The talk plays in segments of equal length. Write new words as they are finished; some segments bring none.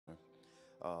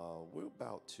We're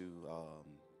about to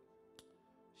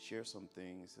share some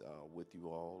things with you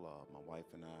all. My wife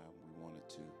and I, we wanted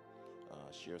to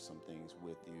share some things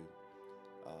with you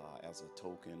as a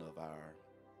token of our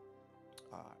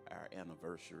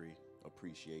anniversary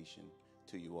appreciation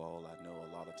to you all. I know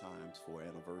a lot of times for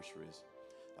anniversaries,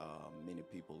 many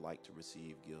people like to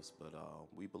receive gifts, but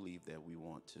we believe that we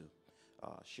want to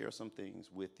share some things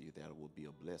with you that will be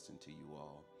a blessing to you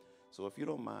all. So if you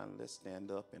don't mind, let's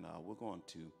stand up and we're going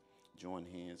to join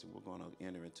hands and we're going to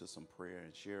enter into some prayer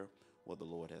and share what the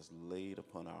Lord has laid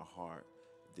upon our heart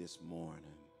this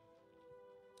morning.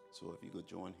 So if you could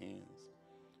join hands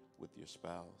with your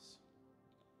spouse,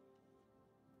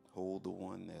 hold the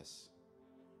one that's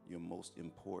your most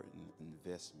important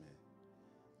investment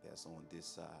that's on this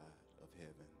side of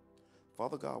heaven.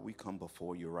 Father God, we come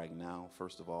before you right now,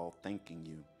 first of all, thanking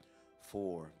you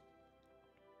for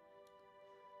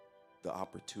the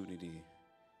opportunity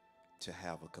to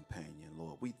have a companion,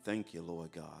 Lord. We thank you,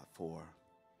 Lord God, for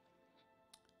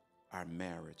our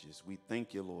marriages. We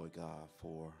thank you, Lord God,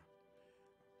 for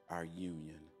our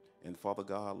union. And Father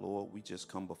God, Lord, we just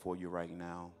come before you right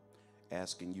now,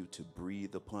 asking you to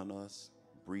breathe upon us,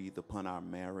 breathe upon our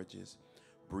marriages,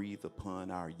 breathe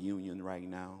upon our union right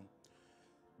now.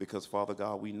 Because, Father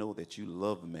God, we know that you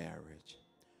love marriage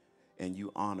and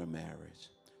you honor marriage.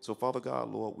 So, Father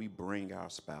God, Lord, we bring our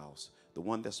spouse, the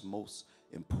one that's most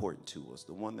important to us,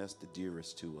 the one that's the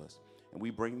dearest to us, and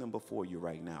we bring them before you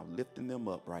right now, lifting them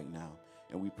up right now.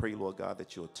 And we pray, Lord God,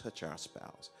 that you'll touch our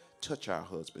spouse, touch our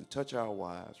husband, touch our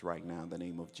wives right now in the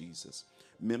name of Jesus.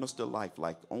 Minister life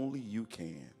like only you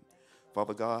can.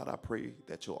 Father God, I pray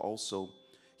that you'll also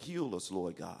heal us,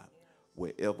 Lord God,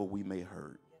 wherever we may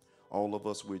hurt. All of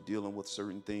us, we're dealing with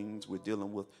certain things. We're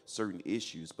dealing with certain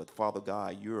issues. But Father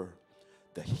God, you're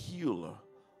the healer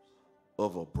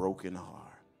of a broken heart.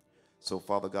 So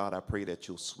Father God, I pray that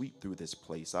you'll sweep through this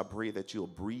place. I pray that you'll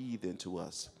breathe into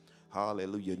us.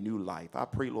 Hallelujah, new life. I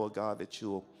pray, Lord God, that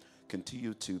you'll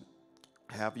continue to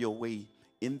have your way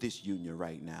in this union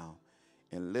right now.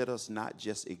 And let us not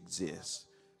just exist,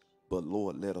 but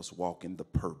Lord, let us walk in the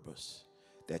purpose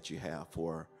that you have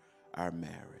for our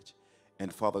marriage.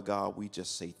 And Father God, we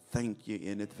just say thank you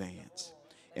in advance.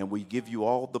 And we give you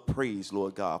all the praise,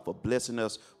 Lord God, for blessing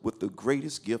us with the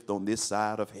greatest gift on this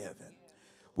side of heaven,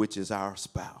 which is our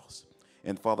spouse.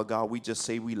 And Father God, we just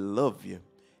say we love you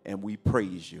and we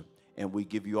praise you. And we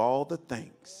give you all the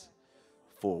thanks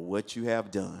for what you have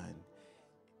done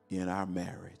in our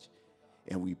marriage.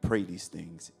 And we pray these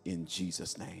things in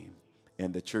Jesus' name.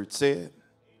 And the church said,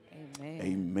 Amen.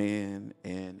 amen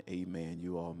and amen.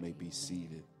 You all may be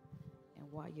seated.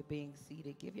 And while you're being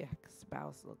seated, give your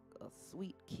spouse a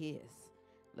sweet kiss.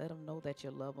 Let them know that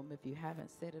you love them. If you haven't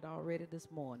said it already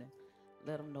this morning,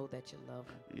 let them know that you love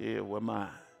them. Yeah, where mine?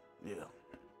 Yeah.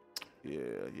 Yeah,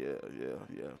 yeah, yeah,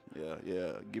 yeah, yeah,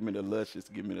 yeah. Give me the luscious,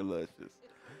 give me the luscious.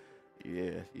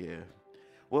 Yeah, yeah.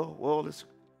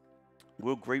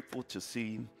 We're grateful to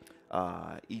see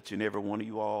each and every one of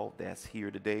you all that's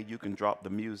here today. You can drop the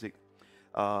music.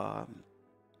 Um,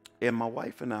 and my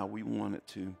wife and I, we wanted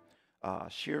to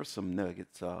share some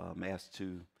nuggets as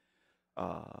to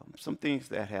some things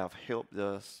that have helped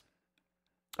us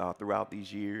throughout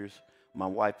these years. My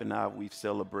wife and I, we've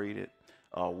celebrated,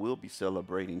 we'll be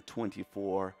celebrating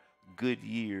 24 good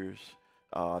years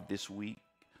this week.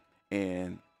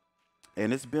 And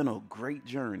and it's been a great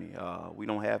journey. We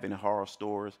don't have any horror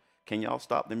stories. Can y'all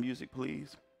stop the music,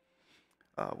 please?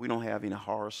 We don't have any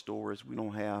horror stories. We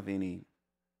don't have any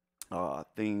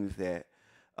things that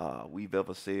we've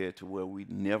ever said to where we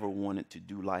never wanted to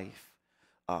do life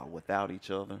without each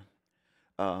other.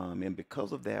 And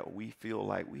because of that, we feel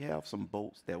like we have some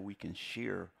bolts that we can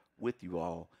share with you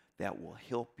all that will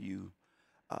help you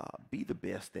be the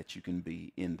best that you can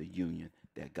be in the union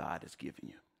that God has given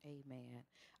you. Amen.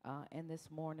 And this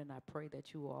morning, I pray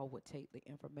that you all would take the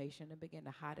information and begin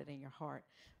to hide it in your heart.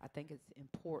 I think it's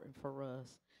important for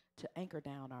us to anchor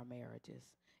down our marriages.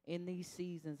 In these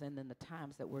seasons and in the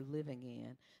times that we're living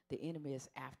in, the enemy is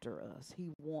after us.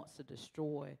 He wants to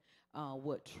destroy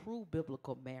what true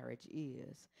biblical marriage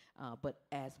is. But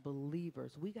as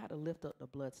believers, we got to lift up the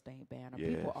bloodstained banner.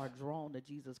 Yes. People are drawn to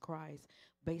Jesus Christ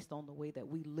based on the way that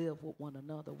we live with one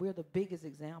another. We're the biggest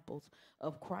examples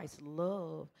of Christ's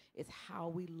love is how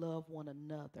we love one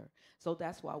another. So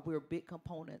that's why we're big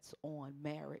components on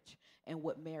marriage and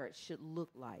what marriage should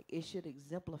look like. It should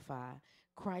exemplify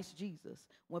Christ Jesus.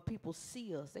 When people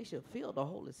see us, they should feel the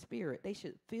Holy Spirit. They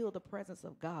should feel the presence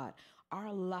of God.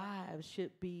 Our lives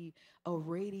should be a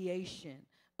radiation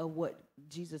of what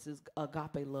Jesus'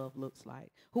 agape love looks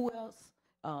like. Who else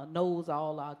knows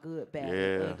all our good, bad,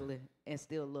 and Yeah. ugly, and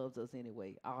still loves us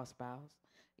anyway. Our spouse.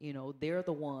 You know, they're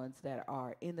the ones that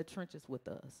are in the trenches with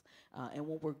us. And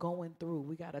when we're going through,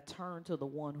 we got to turn to the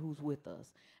one who's with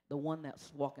us, the one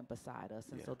that's walking beside us.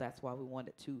 And Yeah. so that's why we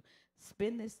wanted to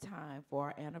spend this time for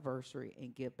our anniversary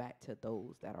and give back to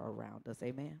those that are around us.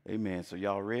 Amen. Amen. So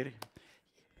y'all ready?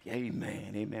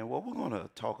 Amen. Amen. Well, we're going to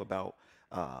talk about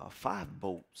 5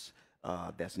 bolts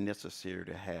that's necessary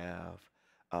to have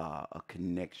a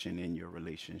connection in your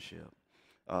relationship.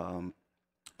 Um,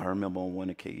 I remember on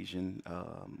one occasion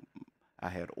I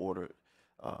had ordered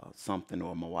something,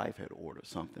 or my wife had ordered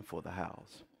something for the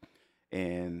house.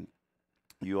 And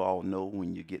you all know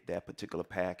when you get that particular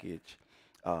package,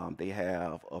 they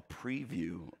have a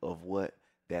preview of what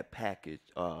that package,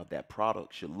 that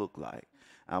product should look like.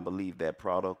 I believe that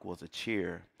product was a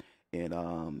chair. And,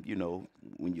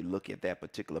 when you look at that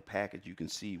particular package, you can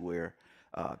see where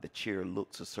the chair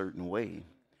looks a certain way.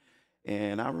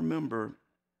 And I remember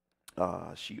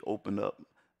she opened up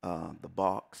the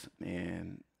box,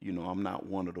 and I'm not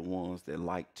one of the ones that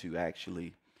like to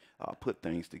actually put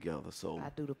things together. So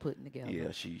I do the putting together.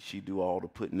 yeah, she do all the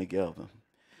putting together.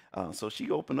 So she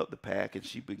opened up the pack and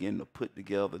she began to put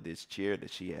together this chair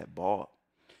that she had bought.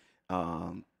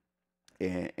 Um,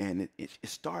 and it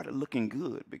started looking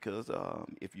good because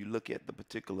if you look at the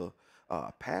particular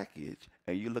package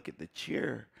and you look at the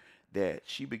chair that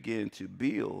she began to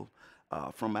build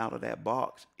from out of that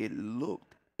box, it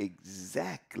looked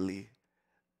exactly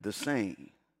the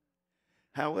same.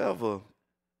 However,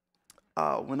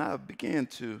 when I began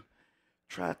to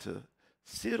try to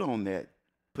sit on that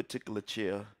particular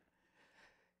chair,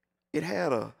 it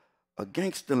had a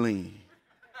gangster lean.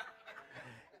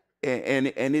 And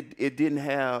it didn't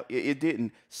have it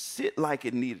didn't sit like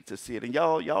it needed to sit. And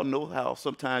y'all know how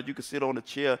sometimes you can sit on a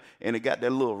chair and it got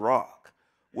that little rock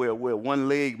where one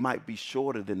leg might be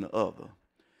shorter than the other.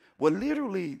 Well,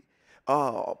 literally,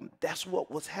 that's what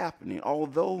was happening.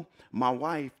 Although my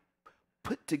wife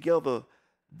put together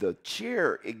the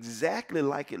chair exactly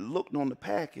like it looked on the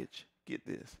package, get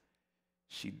this,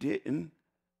 she didn't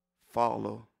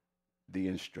follow the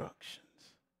instructions.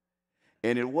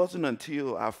 And it wasn't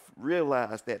until I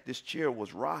realized that this chair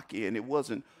was rocky and it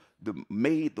wasn't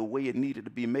made the way it needed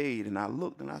to be made. And I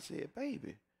looked and I said,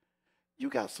 baby, you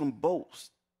got some bolts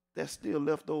that's still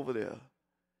left over there.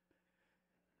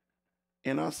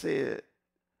 And I said,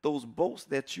 those bolts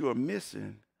that you are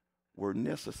missing were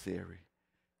necessary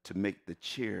to make the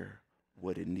chair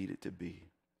what it needed to be.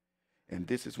 And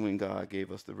this is when God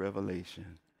gave us the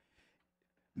revelation.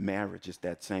 Marriage is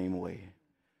that same way,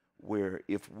 where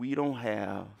if we don't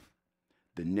have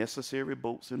the necessary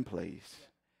bolts in place,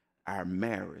 our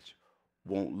marriage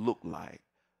won't look like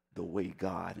the way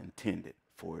God intended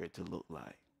for it to look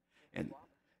like. And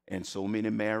and so many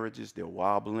marriages, they're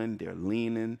wobbling, they're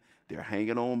leaning, they're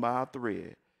hanging on by a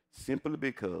thread simply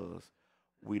because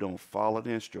we don't follow the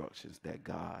instructions that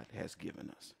God has given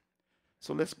us.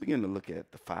 So let's begin to look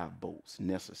at the 5 bolts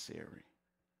necessary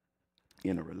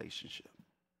in a relationship.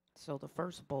 So the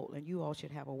first bolt, and you all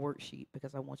should have a worksheet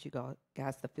because I want you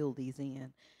guys to fill these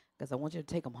in because I want you to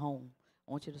take them home.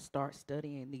 I want you to start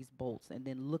studying these bolts and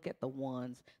then look at the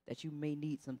ones that you may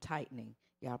need some tightening.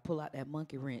 You gotta pull out that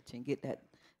monkey wrench and get that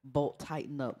bolt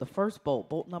tightened up. The first bolt,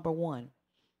 bolt number 1,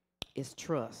 is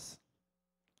trust.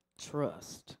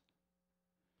 Trust.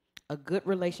 A good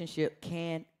relationship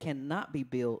cannot be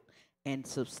built and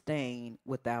sustained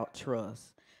without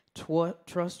trust.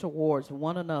 Trust towards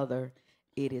one another,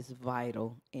 it is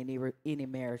vital in any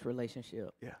marriage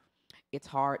relationship. Yeah. It's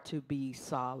hard to be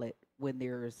solid when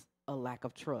there's a lack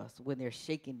of trust, when there's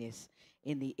shakiness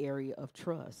in the area of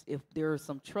trust. If there are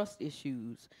some trust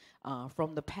issues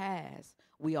from the past,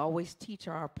 we always teach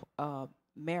our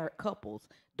married couples,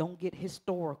 don't get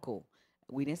historical.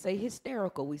 We didn't say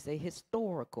hysterical, we say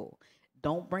historical.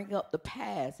 Don't bring up the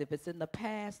past. If it's in the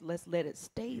past, let's let it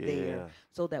stay there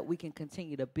so that we can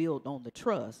continue to build on the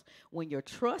trust. When your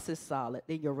trust is solid,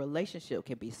 then your relationship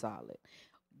can be solid.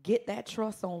 Get that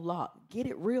trust on lock. Get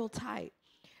it real tight.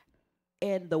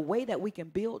 And the way that we can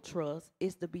build trust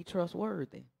is to be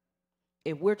trustworthy.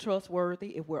 If we're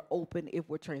trustworthy, if we're open, if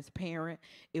we're transparent,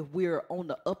 if we're on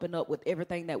the up and up with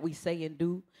everything that we say and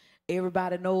do,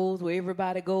 everybody knows where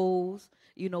everybody goes.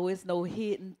 You know, it's no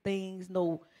hidden things,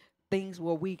 no things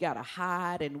where we gotta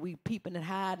hide and we peeping and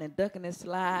hiding and ducking and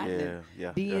sliding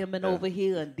and DMing over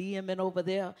here and DMing over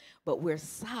there. But we're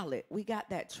solid. We got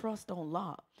that trust on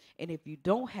lock. And if you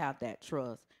don't have that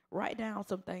trust, Write down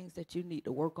some things that you need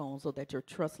to work on so that your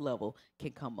trust level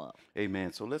can come up.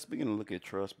 Amen. So let's begin to look at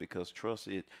trust, because trust,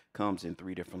 it comes in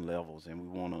three different levels, and we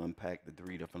want to unpack the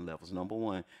three different levels. Number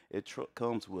one,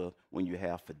 comes with when you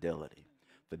have fidelity,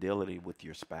 fidelity with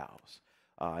your spouse.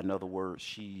 In other words,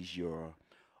 she's your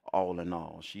all in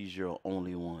all. She's your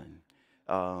only one.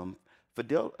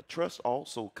 Trust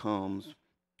also comes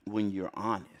when you're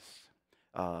honest.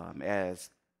 As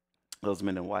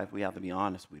husband and wife, we have to be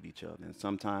honest with each other. And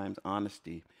sometimes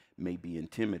honesty may be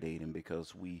intimidating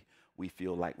because we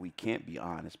feel like we can't be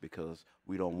honest because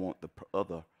we don't want the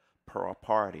other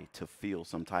party to feel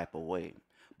some type of way.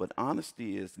 But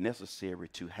honesty is necessary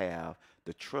to have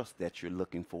the trust that you're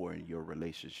looking for in your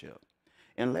relationship.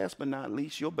 And last but not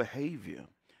least, your behavior.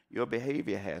 Your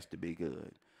behavior has to be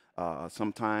good.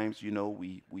 Sometimes,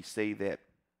 we say that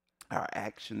our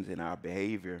actions and our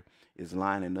behavior is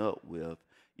lining up with,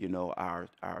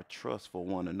 our trust for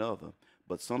one another.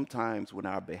 But sometimes when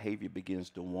our behavior begins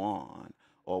to wane,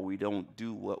 or we don't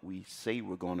do what we say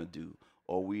we're going to do,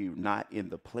 or we're not in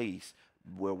the place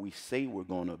where we say we're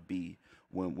going to be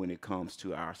when it comes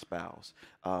to our spouse,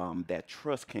 that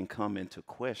trust can come into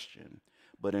question.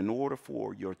 But in order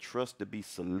for your trust to be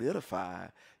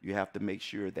solidified, you have to make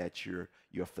sure that your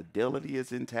fidelity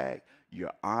is intact,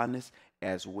 you're honest,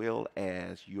 as well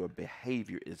as your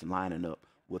behavior is lining up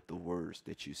with the words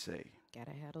that you say.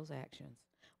 Gotta have those actions.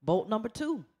 Bolt number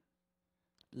 2,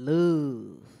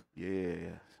 love. Yeah.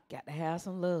 Got to have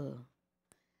some love.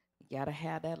 You got to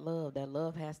have that love. That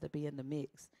love has to be in the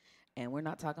mix. And we're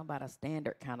not talking about a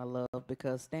standard kind of love,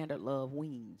 because standard love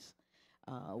weans.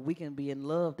 We can be in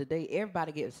love today.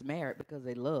 Everybody gets married because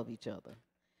they love each other.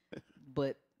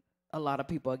 But a lot of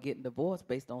people are getting divorced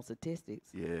based on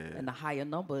statistics. Yeah. And the higher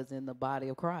number is in the body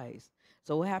of Christ.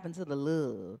 So what happens to the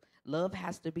love? Love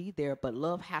has to be there, but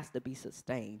love has to be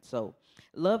sustained. So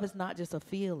love is not just a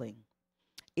feeling.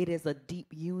 It is a deep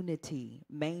unity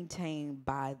maintained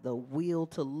by the will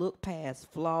to look past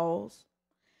flaws,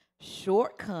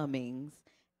 shortcomings,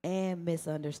 and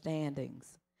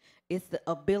misunderstandings. It's the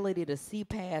ability to see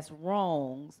past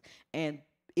wrongs, and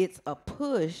it's a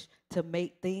push to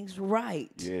make things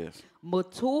right. Yes.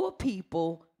 Mature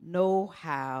people know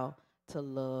how to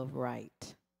love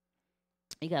right.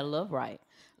 You got to love right.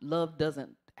 Love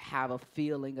doesn't have a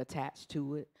feeling attached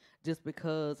to it. Just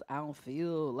because I don't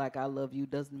feel like I love you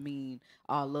doesn't mean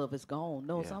our love is gone.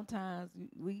 No, Yeah. sometimes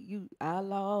I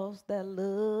lost that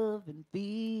love and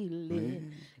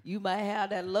feeling. You might have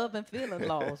that love and feeling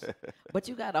lost, but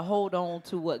you got to hold on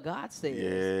to what God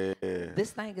says. Yeah.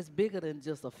 This thing is bigger than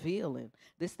just a feeling.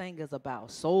 This thing is about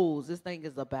souls. This thing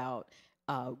is about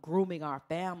grooming our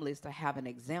families to have an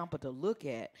example to look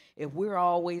at. If we're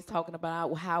always talking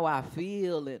about how I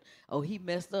feel and, oh, he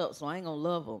messed up, so I ain't gonna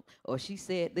love him, or she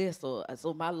said this, or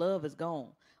so my love is gone.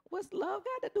 What's love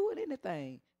got to do with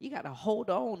anything? You got to hold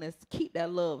on and keep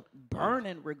that love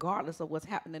burning regardless of what's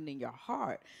happening in your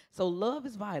heart. So love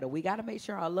is vital. We got to make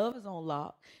sure our love is on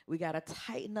lock. We got to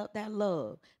tighten up that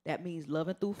love. That means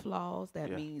loving through flaws.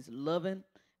 That means loving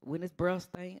when it's breath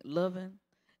stink, loving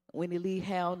when you leave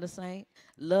hell in the saint,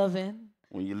 loving.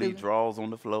 When you leave drawers on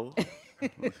the floor.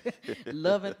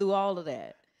 Loving through all of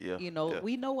that. Yeah.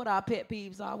 We know what our pet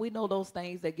peeves are. We know those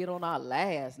things that get on our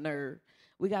last nerve.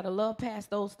 We got to love past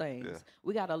those things. Yeah.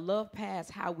 We got to love past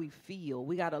how we feel.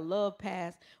 We got to love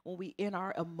past when we in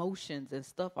our emotions and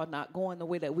stuff are not going the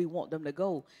way that we want them to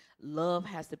go. Love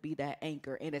has to be that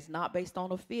anchor, and it's not based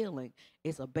on a feeling.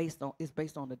 It's based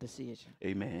on a decision.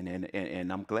 Amen.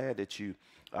 And I'm glad that you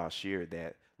shared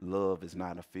that love is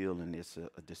not a feeling, it's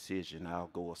a decision.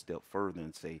 I'll go a step further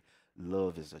and say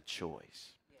love is a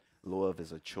choice. Yes. Love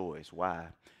is a choice. Why?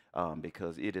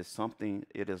 Because it is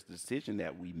a decision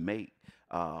that we make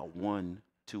one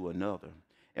to another.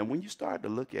 And when you start to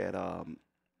look at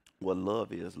what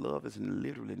love is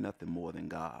literally nothing more than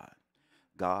God.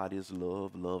 God is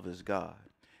love, love is God.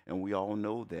 And we all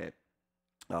know that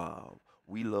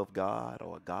we love God,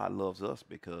 or God loves us,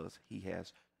 because he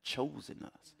has chosen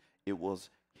us. It was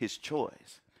his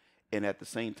choice. And at the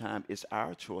same time, it's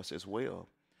our choice as well.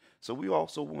 So we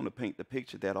also want to paint the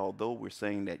picture that although we're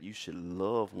saying that you should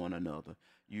love one another,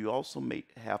 you also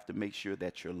have to make sure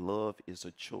that your love is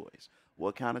a choice.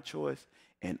 What kind of choice?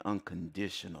 An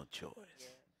unconditional choice. Yeah.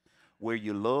 Where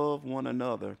you love one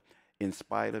another in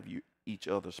spite of each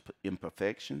other's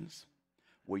imperfections,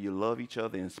 where you love each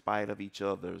other in spite of each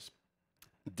other's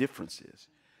differences.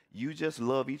 You just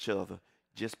love each other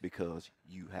just because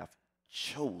you have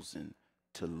chosen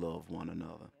to love one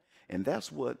another. And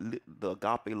that's what the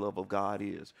agape love of God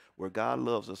is, where God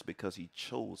loves us because he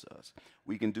chose us.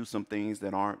 We can do some things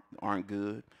that aren't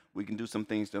good. We can do some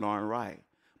things that aren't right.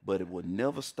 but it will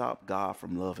never stop God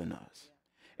from loving us.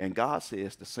 And God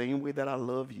says, the same way that I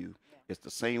love you, it's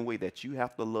the same way that you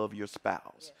have to love your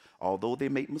spouse. Although they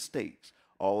make mistakes,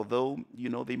 although,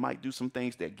 they might do some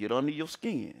things that get under your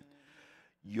skin,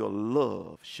 your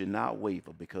love should not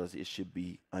waver because it should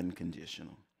be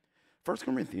unconditional. 1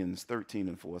 Corinthians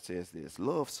 13:4 says this: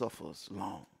 love suffers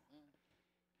long.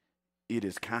 It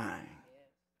is kind.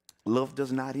 Love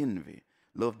does not envy.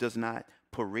 Love does not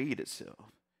parade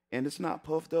itself. And it's not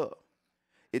puffed up.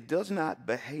 It does not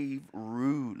behave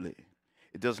rudely.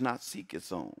 It does not seek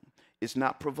its own. It's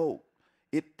not provoked.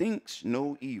 It thinks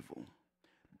no evil.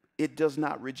 It does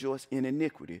not rejoice in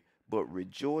iniquity, but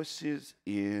rejoices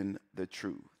in the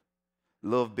truth.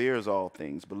 Love bears all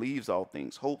things, believes all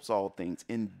things, hopes all things,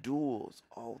 endures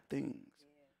all things.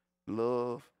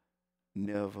 Love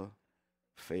never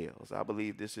fails. I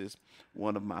believe this is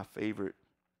one of my favorite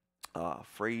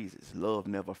phrases. Love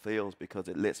never fails, because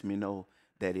it lets me know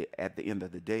that at the end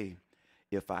of the day,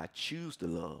 if I choose to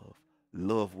love,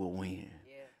 love will win.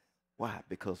 Yes. Why?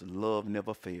 Because love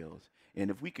never fails.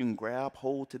 And if we can grab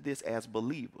hold to this as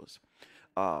believers,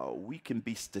 we can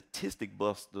be statistic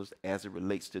busters as it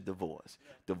relates to divorce.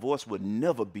 Divorce would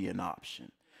never be an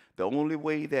option. The only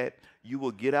way that you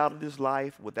will get out of this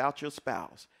life without your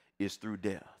spouse is through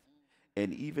death.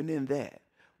 And even in that,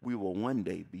 we will one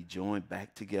day be joined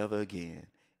back together again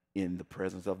in the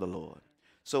presence of the Lord.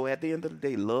 So at the end of the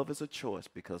day, love is a choice,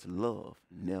 because love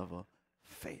never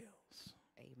fails.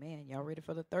 Amen. Y'all ready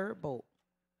for the third bolt?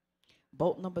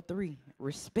 Bolt number 3,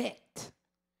 respect.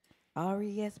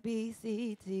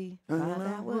 RESPCT. Find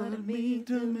out what it means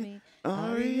to me.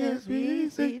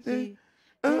 RESPCT.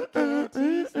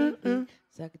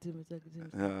 Suck it to me, suck it to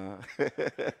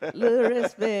me. Little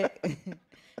respect.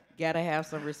 Gotta have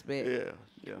some respect.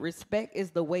 Yeah. Respect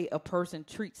is the way a person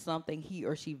treats something he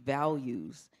or she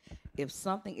values. If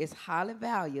something is highly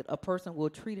valued, a person will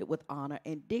treat it with honor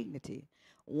and dignity.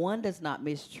 One does not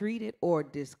mistreat it or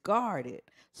discard it.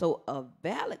 So a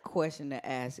valid question to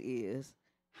ask is,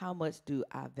 how much do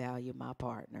I value my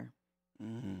partner?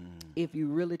 If you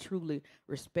really truly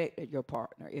respected your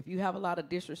partner, if you have a lot of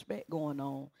disrespect going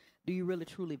on, do you really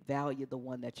truly value the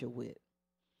one that you're with?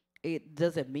 It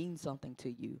doesn't mean something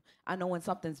to you. I know when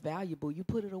something's valuable, you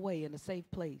put it away in a safe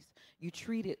place. You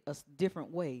treat it a different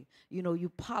way.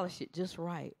 You polish it just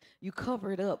right. You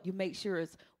cover it up. You make sure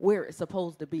it's where it's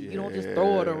supposed to be. You don't just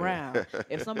throw it around.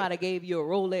 If somebody gave you a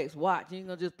Rolex watch, you ain't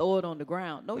going to just throw it on the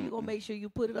ground. No, you're going to make sure you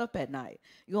put it up at night.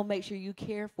 You're going to make sure you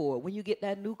care for it. When you get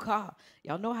that new car,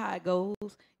 y'all know how it goes.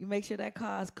 You make sure that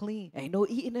car is clean. Ain't no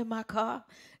eating in my car.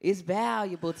 It's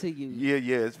valuable to you.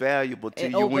 Yeah, it's valuable to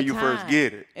you when you first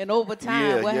get it. And over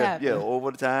time, what happens? Yeah,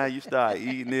 over time you start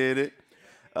eating it.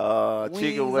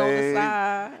 Chicken wings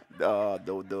on the side.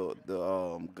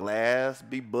 The glass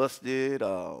be busted.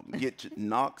 Get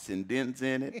knocks and dents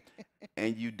in it,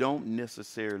 and you don't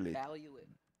necessarily value it,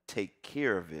 take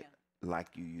care of it like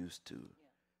you used to,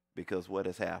 because what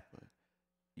has happened?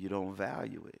 You don't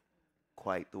value it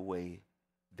quite the way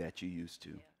that you used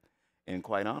to. And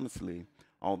quite honestly,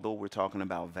 although we're talking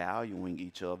about valuing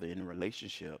each other in a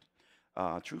relationship,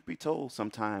 truth be told,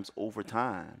 sometimes over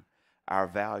time, our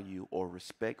value or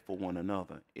respect for one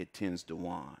another, it tends to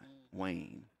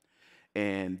wane.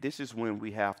 And this is when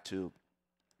we have to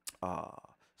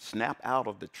snap out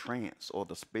of the trance or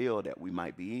the spell that we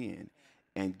might be in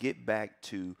and get back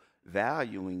to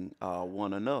valuing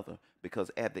one another.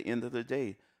 Because at the end of the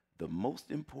day, the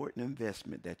most important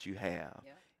investment that you have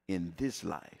in this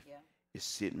life is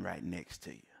sitting right next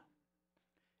to you.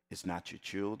 It's not your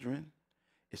children.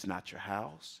 It's not your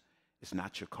house. It's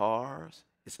not your cars.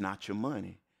 It's not your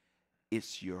money.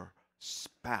 It's your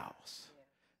spouse.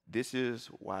 This is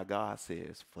why God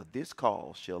says, for this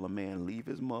cause shall a man leave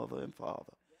his mother and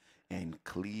father and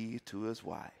cleave to his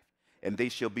wife. And they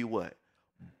shall be what?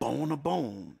 Bone of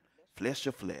bone, flesh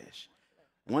of flesh.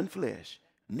 One flesh,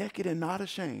 naked and not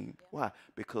ashamed. Why?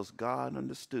 Because God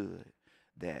understood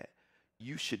that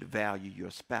you should value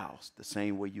your spouse the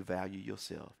same way you value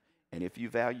yourself. And if you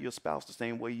value your spouse the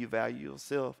same way you value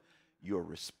yourself, your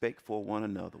respect for one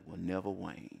another will never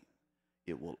wane.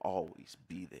 It will always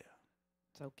be there.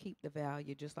 So keep the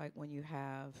value, just like when you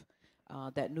have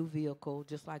that new vehicle,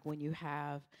 just like when you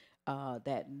have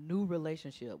that new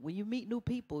relationship. When you meet new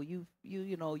people, you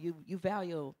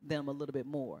value them a little bit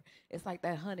more. It's like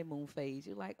that honeymoon phase.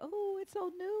 You're like, oh, it's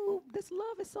so new. This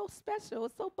love is so special.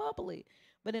 It's so bubbly.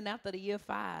 But then after the year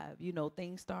 5,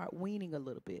 things start weaning a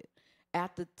little bit.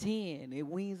 After 10, it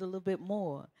weans a little bit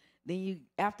more. Then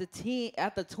after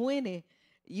 20,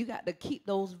 you got to keep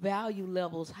those value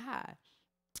levels high.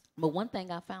 But one thing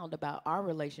I found about our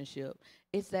relationship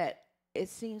is that it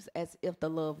seems as if the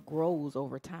love grows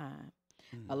over time.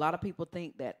 A lot of people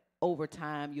think that over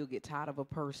time you'll get tired of a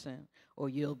person, or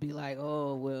you'll be like,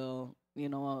 oh, well,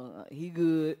 he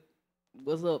good.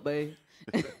 What's up, babe?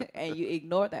 And you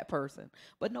ignore that person.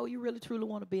 But no, you really truly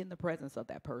want to be in the presence of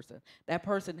that person. That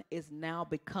person is now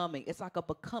becoming, it's like a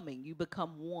becoming. You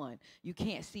become one. You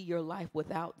can't see your life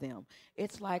without them.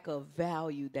 It's like a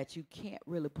value that you can't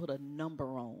really put a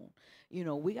number on.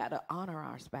 We got to honor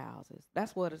our spouses.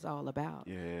 That's what it's all about.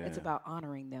 Yeah. It's about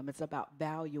honoring them. It's about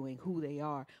valuing who they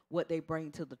are, what they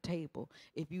bring to the table.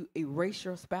 If you erase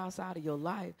your spouse out of your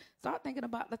life, start thinking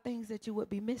about the things that you would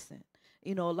be missing.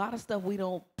 A lot of stuff we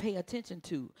don't pay attention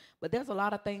to, but there's a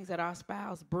lot of things that our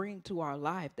spouse bring to our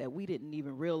life that we didn't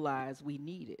even realize we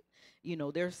needed.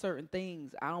 There's certain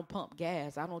things. I don't pump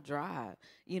gas. I don't drive.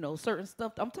 Certain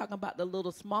stuff. I'm talking about the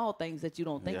little small things that you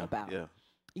don't think about. Yeah.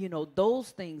 Those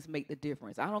things make the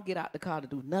difference. I don't get out the car to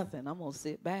do nothing. I'm going to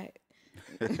sit back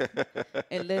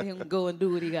and let him go and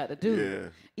do what he got to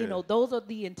do. Those are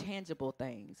the intangible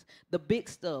things. The big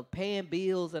stuff, paying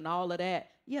bills and all of that,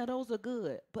 yeah, those are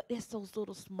good. But it's those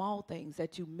little small things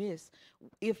that you miss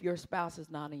if your spouse is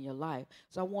not in your life.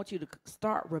 So I want you to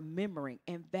start remembering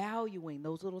and valuing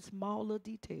those little small little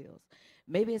details.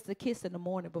 Maybe it's the kiss in the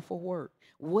morning before work.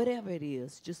 Whatever it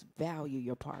is, just value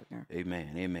your partner.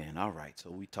 Amen. Amen. All right.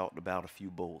 So we talked about a few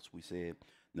bolts. We said,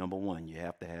 number one, you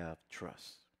have to have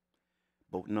trust.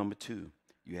 Bolt number two,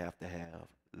 you have to have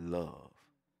love.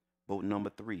 Bolt number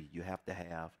three, you have to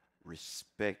have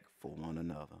respect for one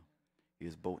another.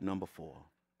 Here's bolt number four.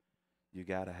 You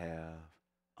got to have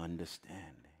understanding.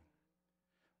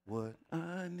 What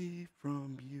I need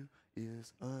from you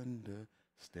is understanding.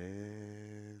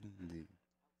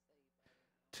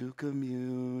 To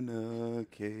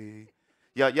communicate.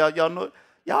 Y'all know,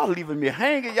 y'all leaving me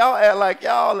hanging. Y'all act like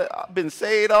y'all been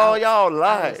saved all y'all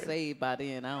life. I was saved by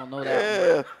then. I don't know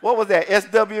that. Yeah. What was that?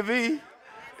 SWV?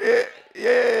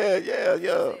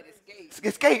 Yeah.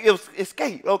 Escape. It was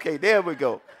escape. Okay, there we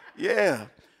go. Yeah.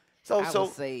 I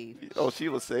was saved. Oh, she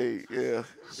was saved. Yeah.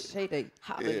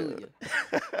 Hallelujah.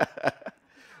 Yeah.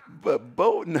 But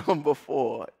bolt number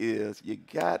four is you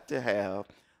got to have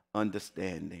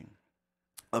understanding.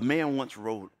 A man once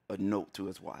wrote a note to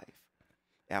his wife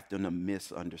after a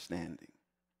misunderstanding.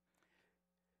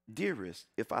 Dearest,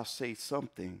 if I say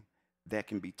something that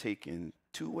can be taken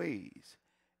two ways,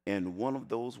 and one of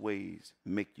those ways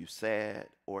make you sad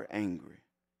or angry,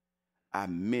 I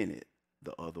meant it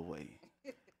the other way.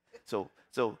 So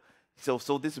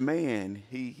this man,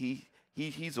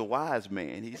 he's a wise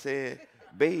man. He said,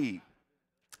 babe,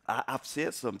 I've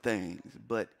said some things,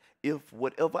 but if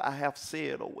whatever I have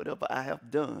said or whatever I have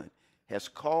done has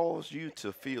caused you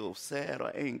to feel sad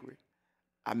or angry,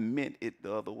 I meant it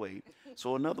the other way.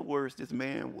 So in other words, this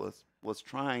man was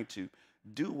trying to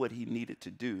do what he needed to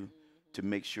do to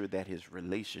make sure that his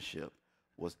relationship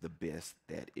was the best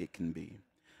that it can be.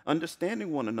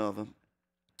 Understanding one another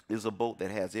is a boat that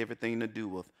has everything to do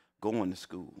with going to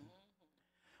school.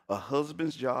 A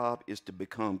husband's job is to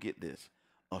become, get this,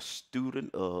 a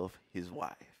student of his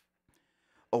wife.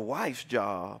 A wife's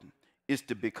job is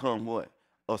to become what?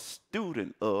 A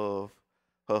student of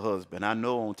her husband. I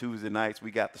know on Tuesday nights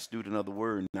we got the student of the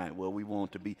word night where we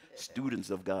want to be students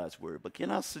of God's word. But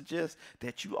can I suggest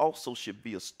that you also should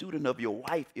be a student of your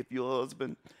wife if you're a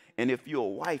husband? And if you're a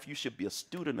wife, you should be a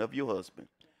student of your husband.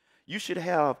 You should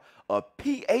have a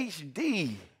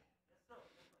PhD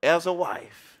as a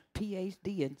wife.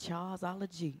 PhD in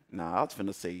Charlesology. Nah, I was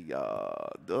finna say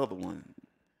the other one.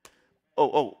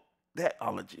 Oh, that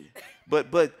ology.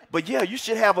 But yeah, you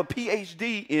should have a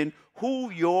PhD in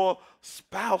who your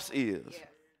spouse is. Yes.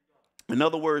 In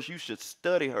other words, you should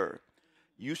study her.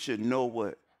 You should know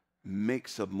what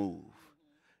makes her move.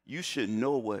 You should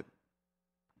know what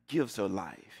gives her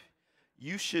life.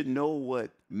 You should know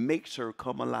what makes her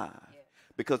come alive. Yes.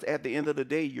 Because at the end of the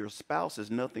day, your spouse is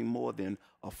nothing more than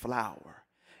a flower.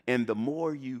 And the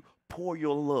more you pour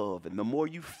your love and the more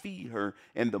you feed her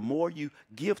and the more you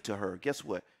give to her, guess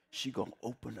what? She's going to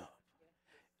open up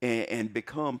and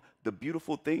become the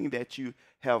beautiful thing that you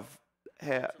have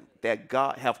that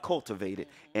God have cultivated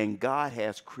and God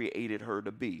has created her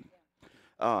to be.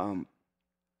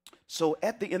 So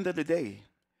at the end of the day,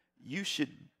 you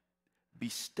should be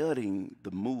studying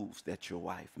the moves that your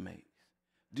wife makes.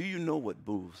 Do you know what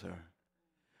moves her?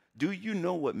 Do you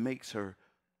know what makes her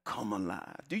come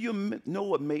alive? Do you know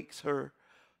what makes her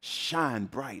shine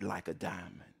bright like a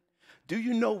diamond? Do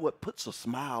you know what puts a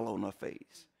smile on her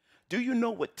face? Do you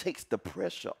know what takes the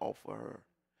pressure off of her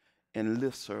and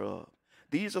lifts her up?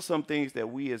 These are some things that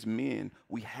we as men,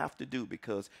 we have to do,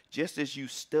 because just as you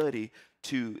study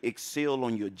to excel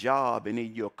on your job and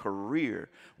in your career,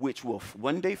 which will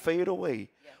one day fade away,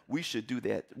 we should do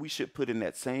that. We should put in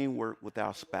that same work with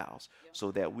our spouse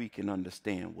so that we can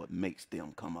understand what makes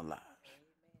them come alive.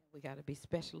 We got to be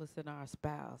specialists in our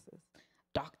spouses.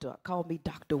 Doctor, call me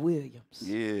Dr. Williams.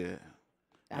 Yeah.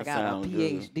 I That got a sound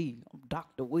good. PhD. I'm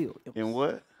Dr. Williams. In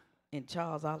what? In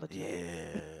Charlesology.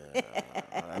 Yeah.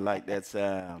 I like that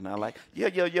sound. I like, yeah.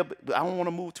 But I don't want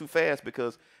to move too fast,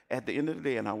 because at the end of the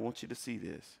day, and I want you to see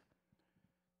this,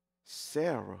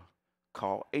 Sarah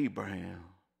called Abraham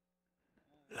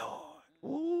Lord.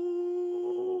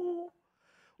 Ooh.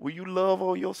 Will you love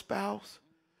on your spouse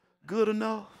good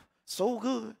enough, so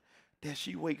good, that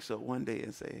she wakes up one day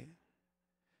and say,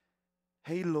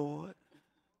 hey, Lord,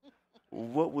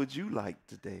 what would you like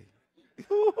today?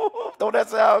 Don't that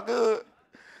sound good?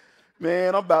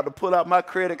 Man, I'm about to pull out my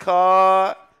credit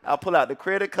card. I'll pull out the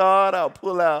credit card. I'll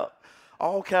pull out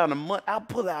all kind of money. I'll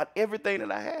pull out everything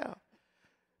that I have,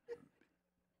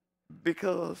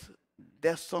 because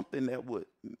that's something that would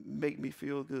make me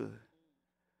feel good.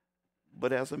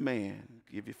 But as a man,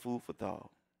 give you food for thought.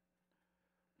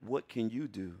 What can you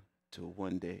do to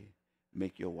one day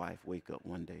make your wife wake up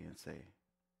one day and say,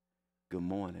 good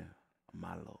morning,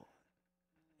 my Lord?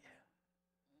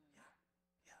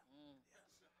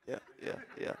 Yeah.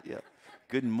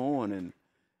 Good morning,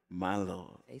 my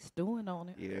Lord. They stewing on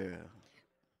it.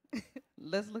 Yeah.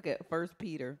 Let's look at 1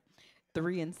 Peter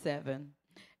 3:7.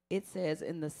 It says,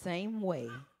 in the same way,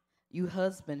 you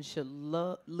husbands should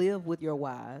live with your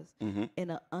wives Mm-hmm. in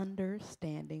an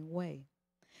understanding way.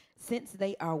 Since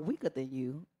they are weaker than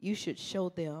you, you should show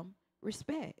them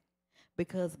respect,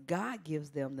 because God gives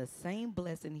them the same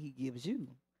blessing he gives you,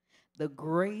 the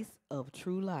grace of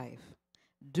true life.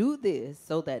 Do this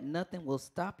so that nothing will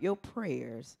stop your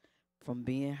prayers from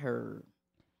being heard.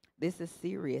 This is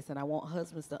serious, and I want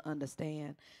husbands to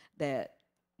understand that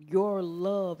your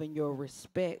love and your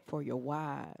respect for your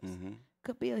wives Mm-hmm.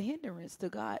 could be a hindrance to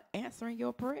God answering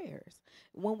your prayers.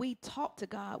 When we talk to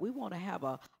God, we want to have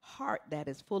a heart that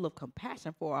is full of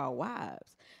compassion for our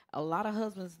wives. A lot of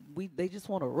husbands, they just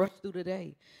want to rush through the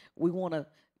day. We want to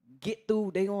get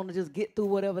through, they want to just get through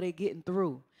whatever they're getting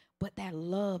through. But that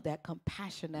love, that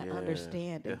compassion, that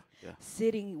understanding,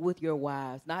 sitting with your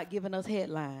wives, not giving us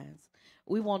headlines.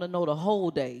 We want to know the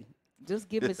whole day. Just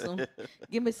give me some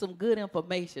give me some good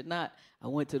information. Not, I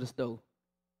went to the store.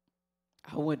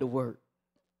 I went to work.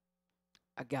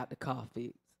 I got the car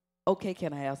fixed. Okay,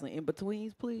 can I have some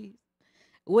in-betweens, please?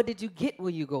 What did you get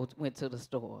when you went to the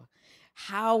store?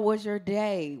 How was your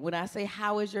day? When I say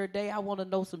how is your day, I want to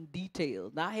know some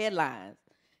details, not headlines.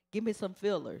 Give me some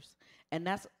fillers. And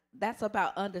that's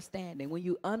about understanding. When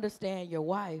you understand your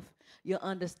wife, you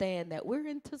understand that we're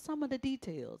into some of the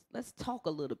details. Let's talk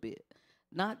a little bit.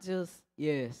 Not just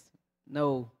yes,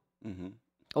 no, Mm-hmm.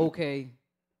 okay,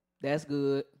 that's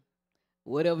good,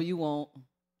 whatever you want,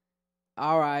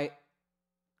 all right.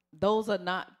 Those are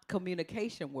not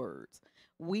communication words.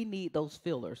 We need those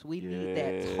fillers. We need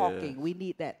that talking. We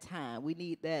need that time. We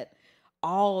need that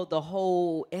the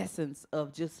whole essence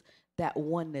of just that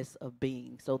oneness of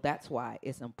being. So that's why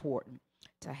it's important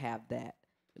to have that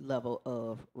level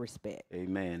of respect.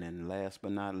 Amen. And last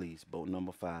but not least, boat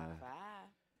number 5 Five.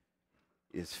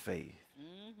 is faith.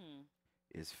 Mm-hmm.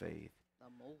 Is faith. The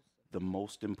most. The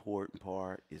most important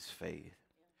part is faith.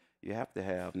 You have to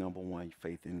have, number one,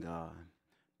 faith in God.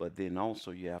 But then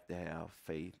also you have to have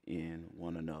faith in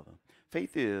one another.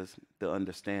 Faith is the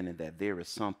understanding that there is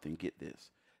something, get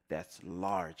this, that's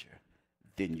larger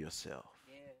than yourself.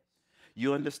 Yes.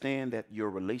 You understand that your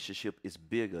relationship is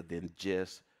bigger than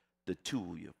just the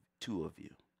two of you.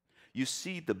 You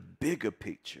see the bigger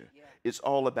picture. Yeah. It's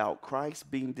all about Christ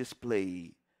being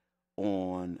displayed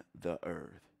on the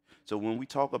earth. So when we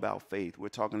talk about faith, we're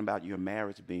talking about your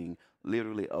marriage being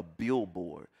literally a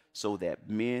billboard so that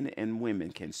men and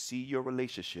women can see your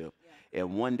relationship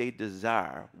and one day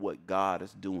desire what God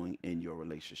is doing in your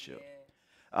relationship.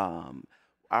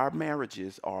 Our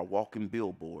marriages are walking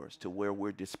billboards to where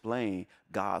we're displaying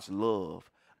God's love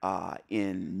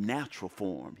in natural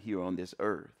form here on this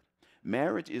earth.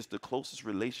 Marriage is the closest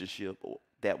relationship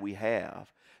that we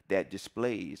have that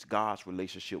displays God's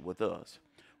relationship with us.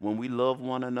 When we love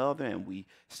one another and we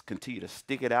continue to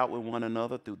stick it out with one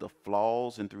another through the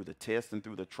flaws and through the tests and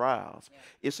through the trials,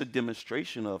 it's a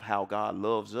demonstration of how God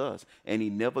loves us, and he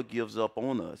never gives up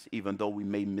on us, even though we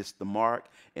may miss the mark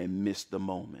and miss the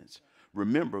moments.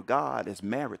 Remember, God is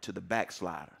married to the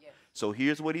backslider. So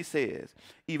here's what he says.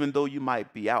 Even though you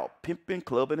might be out pimping,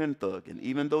 clubbing, and thugging,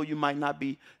 even though you might not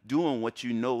be doing what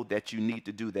you know that you need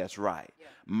to do that's right,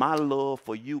 my love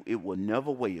for you, it will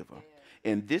never waver.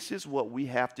 And this is what we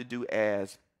have to do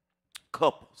as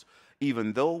couples.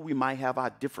 Even though we might have our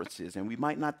differences and we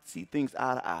might not see things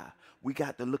eye to eye, we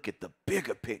got to look at the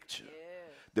bigger picture.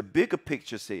 The bigger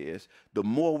picture says the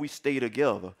more we stay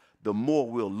together, the more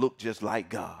we'll look just like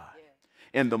God.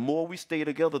 And the more we stay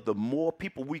together, the more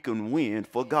people we can win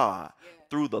for God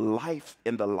through the life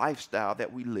and the lifestyle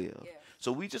that we live.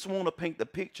 So we just want to paint the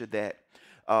picture that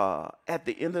at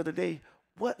the end of the day,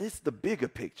 what is the bigger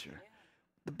picture?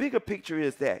 The bigger picture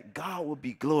is that God will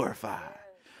be glorified.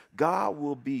 God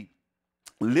will be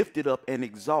lifted up and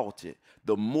exalted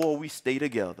the more we stay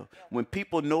together. When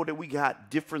people know that we got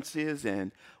differences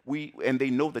and they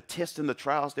know the tests and the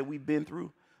trials that we've been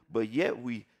through, but yet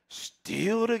we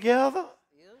still together,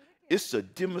 it's a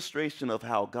demonstration of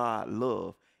how God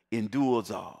love endures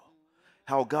all,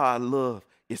 how God love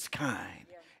is kind,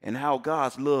 and how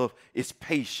God's love is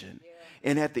patient.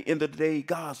 And at the end of the day,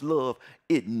 God's love,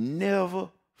 it never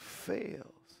fails.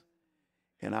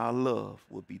 And our love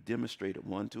will be demonstrated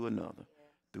one to another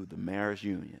through the marriage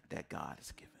union that God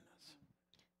has given us.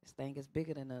 This thing is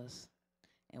bigger than us.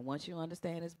 And once you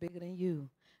understand it's bigger than you,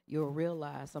 you'll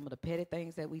realize some of the petty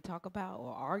things that we talk about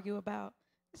or argue about,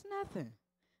 it's nothing.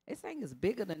 This thing is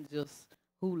bigger than just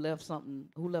who left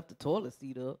the toilet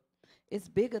seat up. It's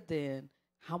bigger than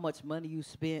how much money you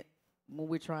spent when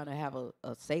we're trying to have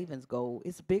a savings goal.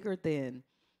 It's bigger than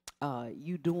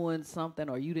you doing something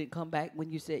or you didn't come back when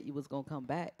you said you was going to come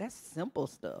back. That's simple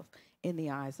stuff in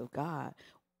the eyes of God.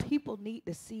 People need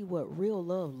to see what real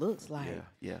love looks like.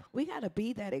 We got to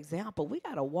be that example. We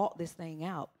got to walk this thing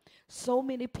out. So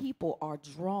many people are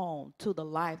drawn to the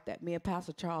life that me and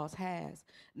Pastor Charles has,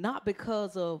 not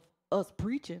because of us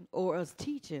preaching or us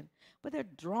teaching, but they're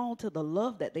drawn to the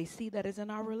love that they see that is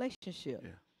in our relationship.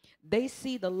 They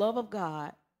see the love of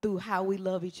God through how we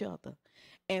love each other.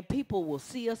 And people will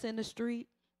see us in the street.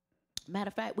 Matter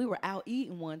of fact, we were out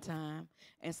eating one time,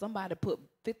 and somebody put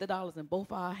 $50 in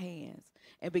both our hands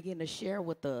and began to share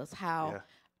with us how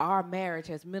our marriage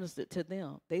has ministered to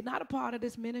them. They're not a part of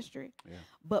this ministry,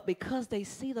 but because they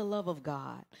see the love of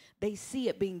God, they see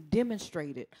it being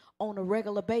demonstrated on a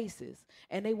regular basis,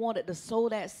 and they wanted to sow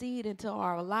that seed into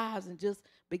our lives and just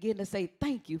begin to say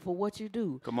thank you for what you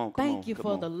do. Thank you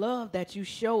for the love that you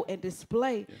show and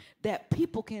display, that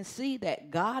people can see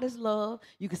that God is love.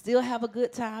 You can still have a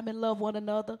good time and love one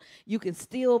another. You can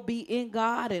still be in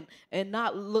God and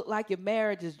not look like your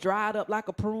marriage is dried up like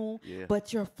a prune,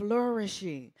 but you're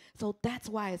flourishing. So that's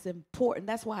why it's important.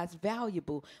 That's why it's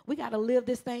valuable. We got to live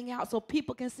this thing out so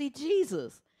people can see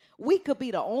Jesus. We could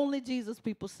be the only Jesus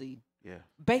people see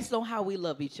based on how we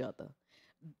love each other.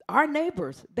 Our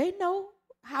neighbors, they know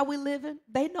how we living.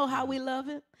 They know how we love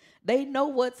it. They know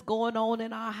what's going on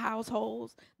in our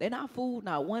households. They're not fooled,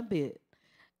 not one bit.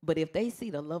 But if they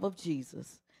see the love of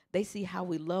Jesus, they see how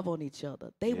we love on each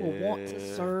other. They will want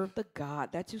to serve the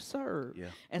God that you serve.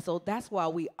 And so that's why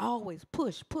we always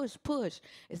push, push, push.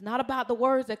 It's not about the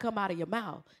words that come out of your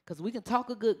mouth, because we can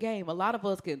talk a good game. A lot of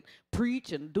us can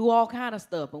preach and do all kind of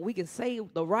stuff, and we can say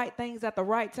the right things at the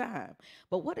right time.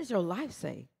 But what does your life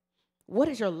say? What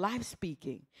is your life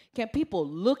speaking? Can people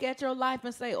look at your life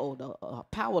and say, oh, the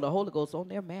power of the Holy Ghost on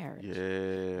their marriage?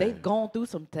 They've gone through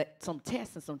some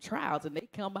tests and some trials, and they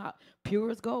come out pure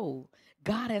as gold.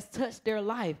 God has touched their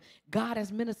life. God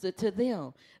has ministered to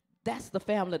them. That's the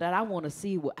family that I want to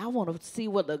see. I want to see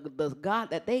what the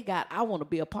God that they got. I want to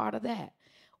be a part of that.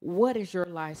 What is your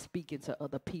life speaking to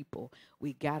other people?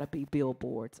 We got to be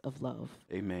billboards of love.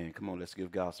 Amen. Come on, let's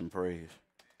give God some praise.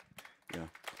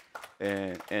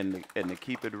 And to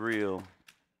keep it real,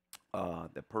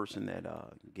 the person that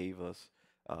gave us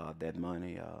that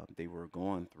money, they were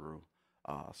going through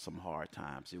some hard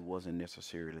times. It wasn't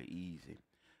necessarily easy.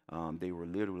 They were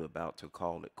literally about to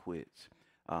call it quits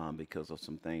because of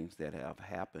some things that have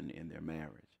happened in their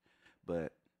marriage.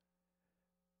 But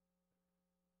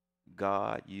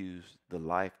God used the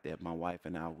life that my wife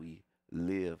and we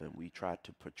live, and we try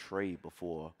to portray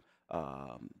before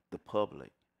the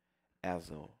public as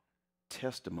a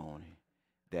testimony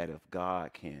that if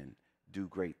God can do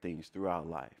great things through our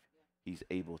life, he's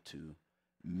able to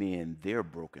mend their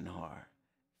broken heart,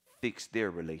 fix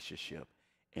their relationship,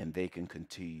 and they can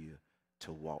continue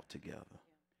to walk together.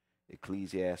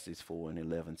 Ecclesiastes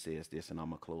 4:11 says this, and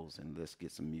I'm going to close, and let's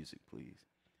get some music, please.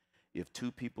 If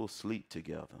two people sleep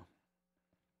together,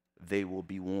 they will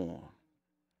be warm,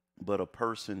 but a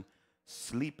person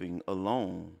sleeping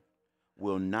alone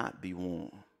will not be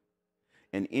warm.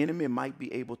 An enemy might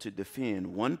be able to defend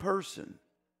one person,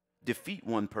 defeat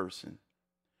one person,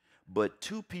 but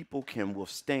two people can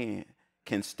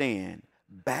stand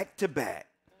back to back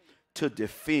to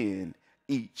defend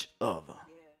each other.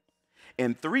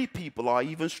 And three people are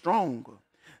even stronger.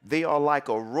 They are like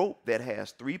a rope that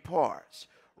has three parts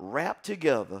wrapped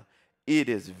together. It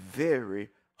is very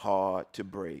hard to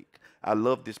break. I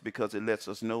love this because it lets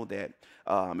us know that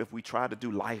if we try to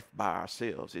do life by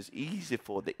ourselves, it's easy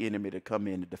for the enemy to come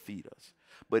in and defeat us.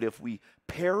 But if we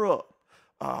pair up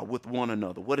with one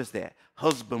another, what is that?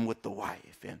 Husband with the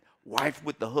wife and wife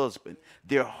with the husband.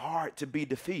 They're hard to be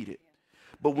defeated.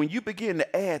 But when you begin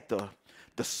to add the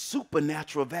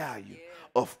supernatural value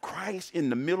of Christ in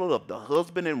the middle of the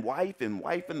husband and wife and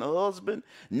the husband,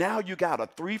 now you got a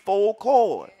threefold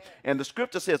cord. And the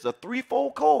scripture says a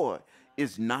threefold cord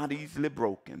is not easily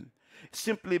broken.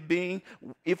 Simply being,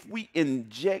 if we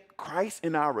inject Christ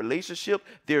in our relationship,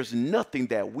 there's nothing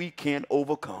that we can't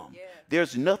overcome.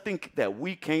 There's nothing that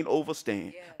we can't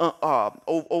overcome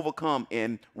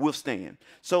and withstand.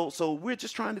 So we're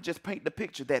just trying to just paint the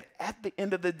picture that at the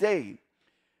end of the day,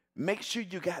 make sure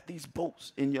you got these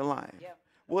bolts in your life.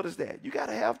 What is that? You got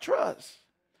to have trust.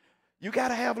 You got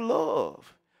to have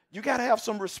love. You got to have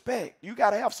some respect. You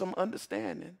got to have some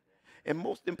understanding. And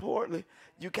most importantly,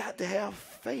 you got to have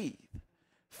faith.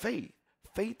 Faith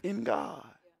in God.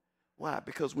 Why?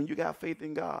 Because when you got faith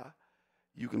in God,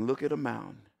 you can look at a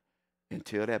mountain and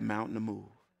tell that mountain to move.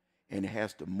 And it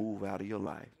has to move out of your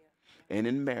life. And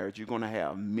in marriage, you're going to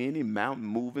have many mountain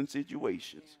moving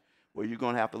situations where you're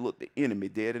going to have to look the enemy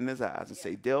dead in his eyes and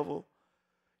say, devil,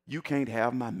 you can't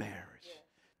have my marriage.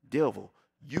 Devil,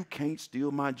 you can't steal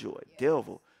my joy.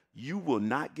 Devil, you will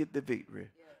not get the victory.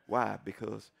 Why?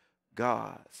 Because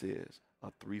God says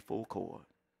a threefold cord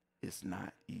is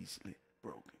not easily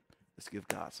broken. Let's give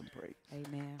God some praise.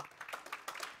 Amen.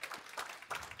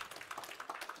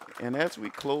 And as we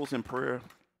close in prayer,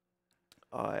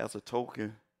 as a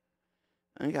token,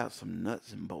 I got some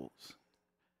nuts and bolts.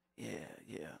 Yeah.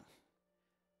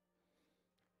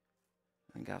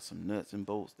 I got some nuts and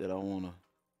bolts that I want to,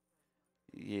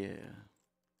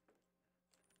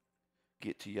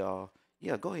 get to y'all.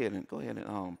 Yeah, go ahead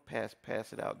and pass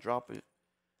it out. Drop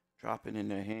it in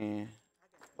their hand.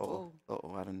 I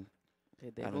done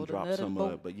dropped some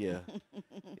of it, but yeah,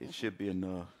 it should be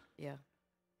enough. Yeah.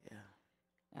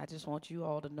 I just want you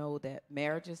all to know that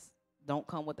marriages don't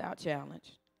come without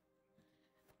challenge.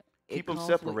 Keep them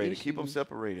separated. Keep them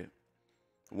separated.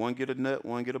 One get a nut,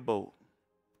 one get a bolt.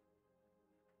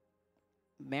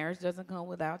 Marriage doesn't come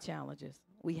without challenges.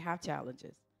 We have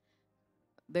challenges.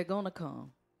 They're going to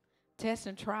come. Tests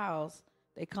and trials,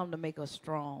 they come to make us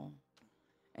strong.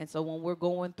 And so when we're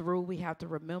going through, we have to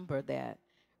remember that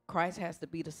Christ has to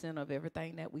be the center of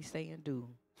everything that we say and do.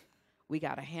 We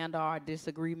got to handle our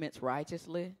disagreements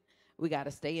righteously. We got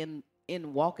to stay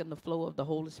walk in the flow of the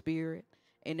Holy Spirit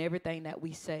in everything that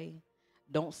we say.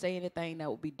 Don't say anything that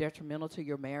will be detrimental to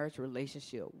your marriage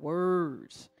relationship.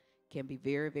 Words can be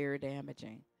very, very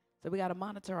damaging. So we got to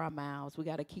monitor our mouths. We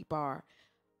got to keep our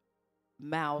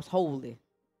mouths holy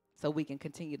so we can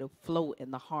continue to flow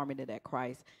in the harmony that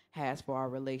Christ has for our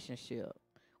relationship.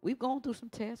 We've gone through some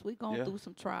tests. We've gone through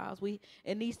some trials.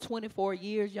 In these 24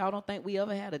 years, y'all don't think we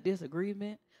ever had a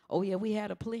disagreement? Oh, yeah, we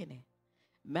had a plenty.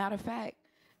 Matter of fact,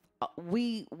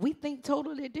 we think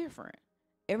totally different.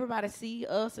 Everybody see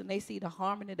us and they see the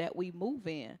harmony that we move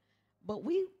in. But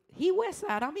he west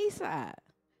side, I'm east side.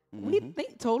 Mm-hmm. We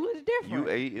think totally different. You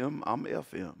AM, I'm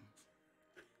FM.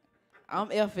 I'm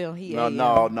FM, he AM.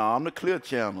 No, I'm the clear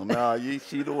channel. No,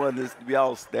 she the one that's be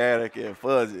all static and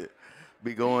fuzzy.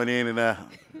 Be going in and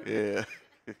out. Yeah.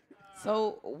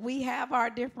 So we have our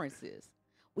differences.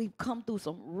 We've come through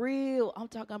I'm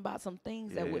talking about some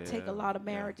things that would take a lot of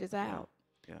marriages out.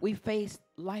 Yeah. We faced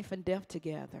life and death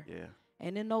together. Yeah.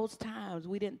 And in those times,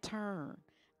 we didn't turn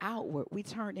outward. We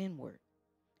turned inward.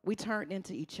 We turned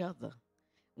into each other.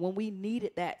 When we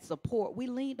needed that support, we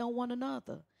leaned on one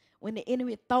another. When the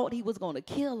enemy thought he was going to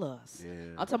kill us. Yeah.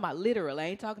 I'm talking about literally. I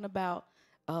ain't talking about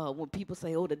when people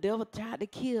say, oh, the devil tried to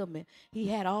kill me. He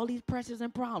had all these pressures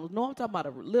and problems. No, I'm talking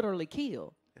about literally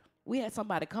kill. Yeah. We had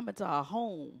somebody come into our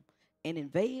home and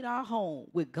invade our home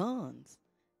with guns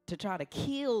to try to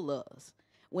kill us.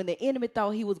 When the enemy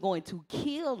thought he was going to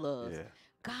kill us,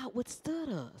 God withstood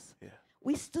us. Yeah.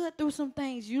 We stood through some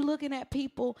things. You're looking at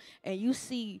people and you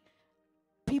see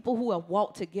people who have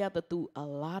walked together through a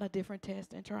lot of different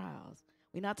tests and trials.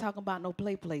 We're not talking about no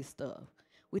play stuff.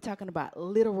 We're talking about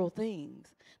literal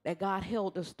things that God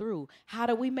held us through. How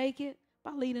did we make it?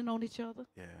 By leaning on each other.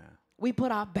 Yeah. We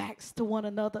put our backs to one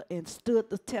another and stood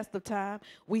the test of time.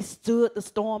 We stood the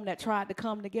storm that tried to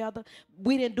come together.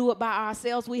 We didn't do it by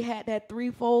ourselves. We had that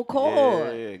threefold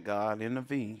cord. Yeah, God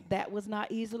intervened. That was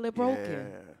not easily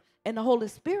broken. Yeah. And the Holy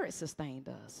Spirit sustained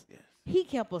us. Yes. He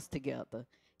kept us together.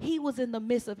 He was in the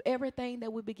midst of everything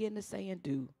that we begin to say and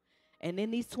do. And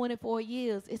in these 24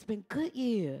 years, it's been good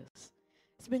years.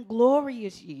 It's been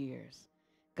glorious years.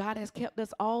 God has kept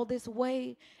us all this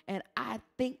way. And I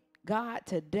thank God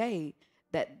today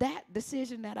that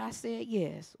decision that I said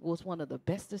yes was one of the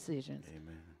best decisions.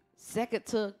 Amen. Second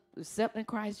to accepting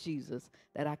Christ Jesus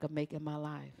that I could make in my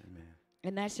life. Amen.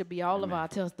 And that should be all of our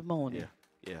testimony.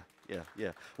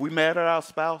 Yeah. We married our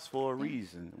spouse for a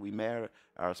reason. We married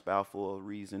our spouse for a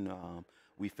reason.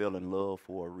 We fell in love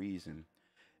for a reason.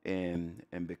 And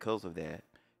because of that,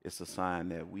 it's a sign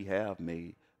that we have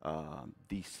made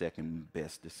the second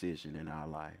best decision in our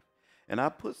life. And I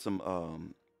put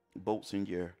some bolts in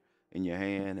your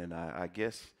hand, and I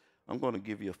guess I'm going to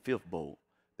give you a fifth bolt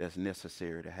that's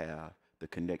necessary to have the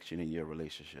connection in your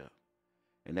relationship.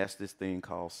 And that's this thing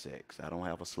called sex. I don't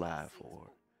have a slide for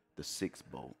it. The sixth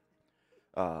bolt.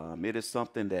 It is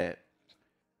something that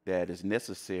is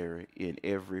necessary in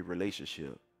every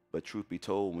relationship. But truth be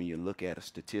told, when you look at it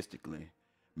statistically,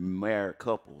 married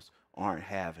couples aren't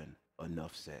having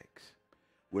enough sex.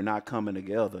 We're not coming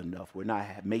together enough. We're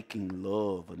not making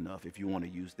love enough, if you want to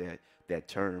use that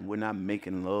term. We're not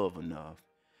making love enough.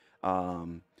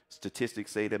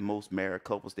 Statistics say that most married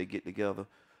couples, they get together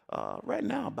right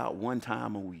now about one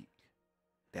time a week.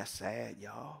 That's sad,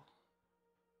 y'all.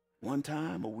 One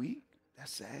time a week?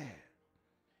 That's sad.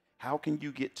 How can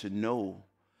you get to know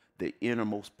the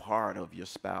innermost part of your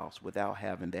spouse without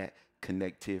having that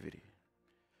connectivity?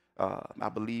 I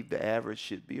believe the average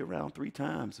should be around 3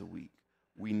 times a week.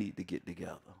 We need to get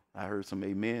together. I heard some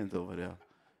amens over there.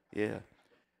 Yeah,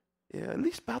 at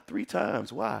least about 3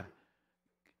 times. Why?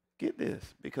 Get this.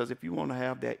 Because if you want to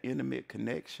have that intimate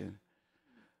connection,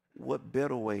 what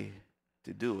better way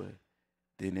to do it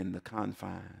than in the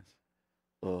confines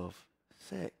of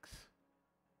sex?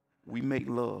 We make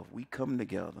love. We come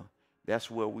together. That's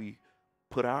where we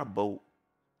put our boat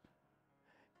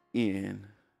in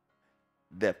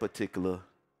that particular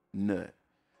nut.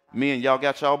 Men, y'all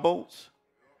got y'all boats?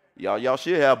 Y'all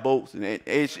should have boats. And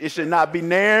it should not be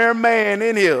nary man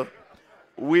in here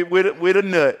with a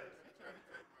nut.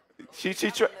 She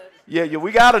try. Yeah,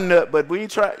 we got a nut, but we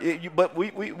ain't try. But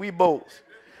we boats.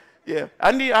 Yeah,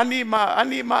 I need my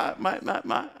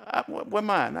what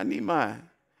mine? I need mine.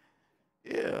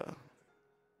 Yeah.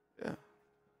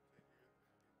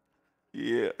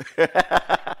 Yeah.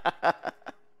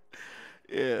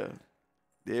 Yeah.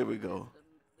 There we go.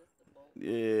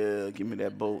 Yeah, give me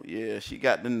that bolt. Yeah, she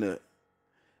got the nut.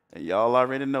 And y'all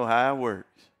already know how it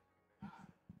works.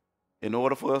 In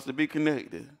order for us to be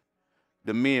connected,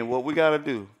 the men, what we got to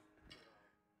do?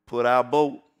 Put our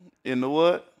boat in the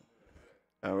what?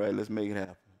 All right, let's make it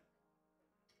happen.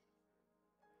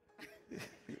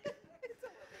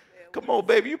 Come on,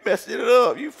 baby, you messing it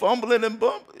up. You fumbling and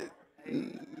bumbling.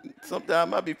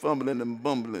 Sometimes I be fumbling and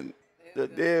bumbling.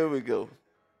 There we go.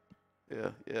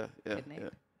 Yeah.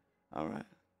 All right.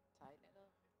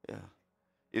 Yeah.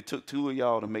 It took 2 of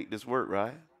y'all to make this work,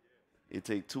 right? It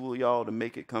take 2 of y'all to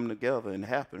make it come together and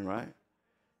happen, right?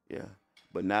 Yeah.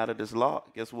 But now that it's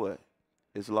locked, guess what?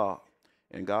 It's locked.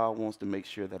 And God wants to make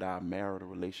sure that our marital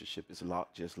relationship is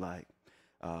locked just like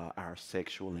our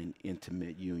sexual and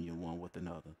intimate union one with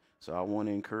another. So I want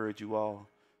to encourage you all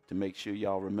to make sure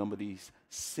y'all remember these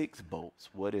 6 bolts.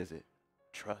 What is it?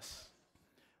 Trust.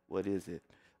 What is it?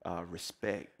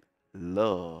 Respect,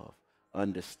 love,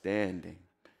 understanding,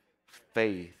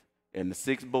 faith. And the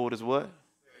 6th bolt is what?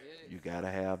 You got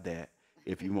to have that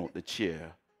if you want the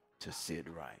chair to sit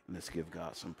right. Let's give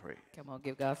God some praise. Come on,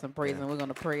 give God some praise, and we're going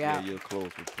to pray out. Yeah, you're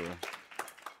close with prayer.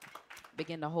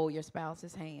 Begin to hold your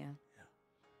spouse's hand.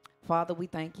 Father, we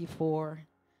thank you for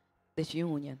this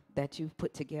union that you've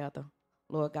put together.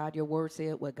 Lord God, your word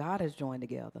said what God has joined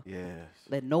together. Yes.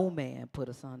 Let no man put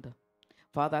us under.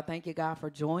 Father, I thank you, God, for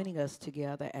joining us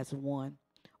together as one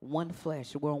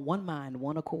flesh. We're on one mind,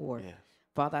 one accord. Yes.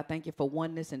 Father, I thank you for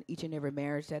oneness in each and every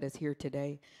marriage that is here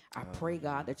today. I pray,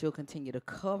 God, that you'll continue to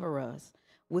cover us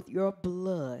with your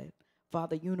blood.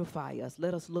 Father, unify us.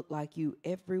 Let us look like you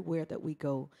everywhere that we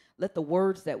go. Let the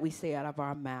words that we say out of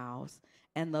our mouths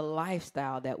and the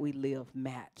lifestyle that we live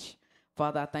match.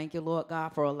 Father, I thank you, Lord God,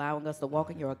 for allowing us to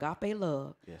walk in your agape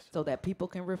love, yes, so that people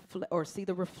can reflect or see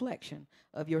the reflection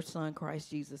of your Son, Christ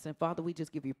Jesus. And Father, we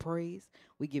just give you praise.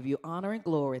 We give you honor and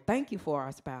glory. Thank you for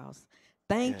our spouse.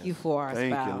 Thank you Yes. for our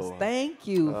Thank you, spouse. Lord. Thank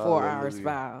you for our Hallelujah.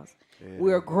 spouse.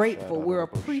 We're grateful. We're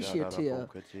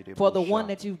appreciative for the one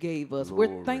that you gave us. We're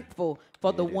Glory. thankful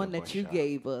for the one that you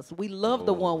gave us. We love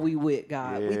the one we with,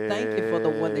 God. We thank you for the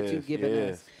one that you've given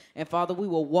us. And Father, we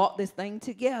will walk this thing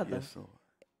together. Yes, Lord.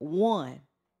 One,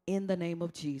 in the name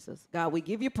of Jesus. God, we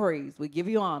give you praise. We give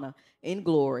you honor and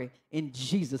glory. In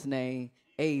Jesus' name,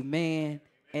 amen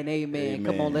and amen. Amen.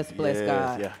 Come on, let's bless Yes,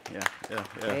 God.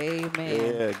 Yeah.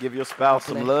 Amen. Yeah, give your spouse God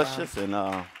some bless luscious and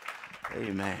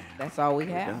amen. That's all we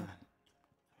We're have. done.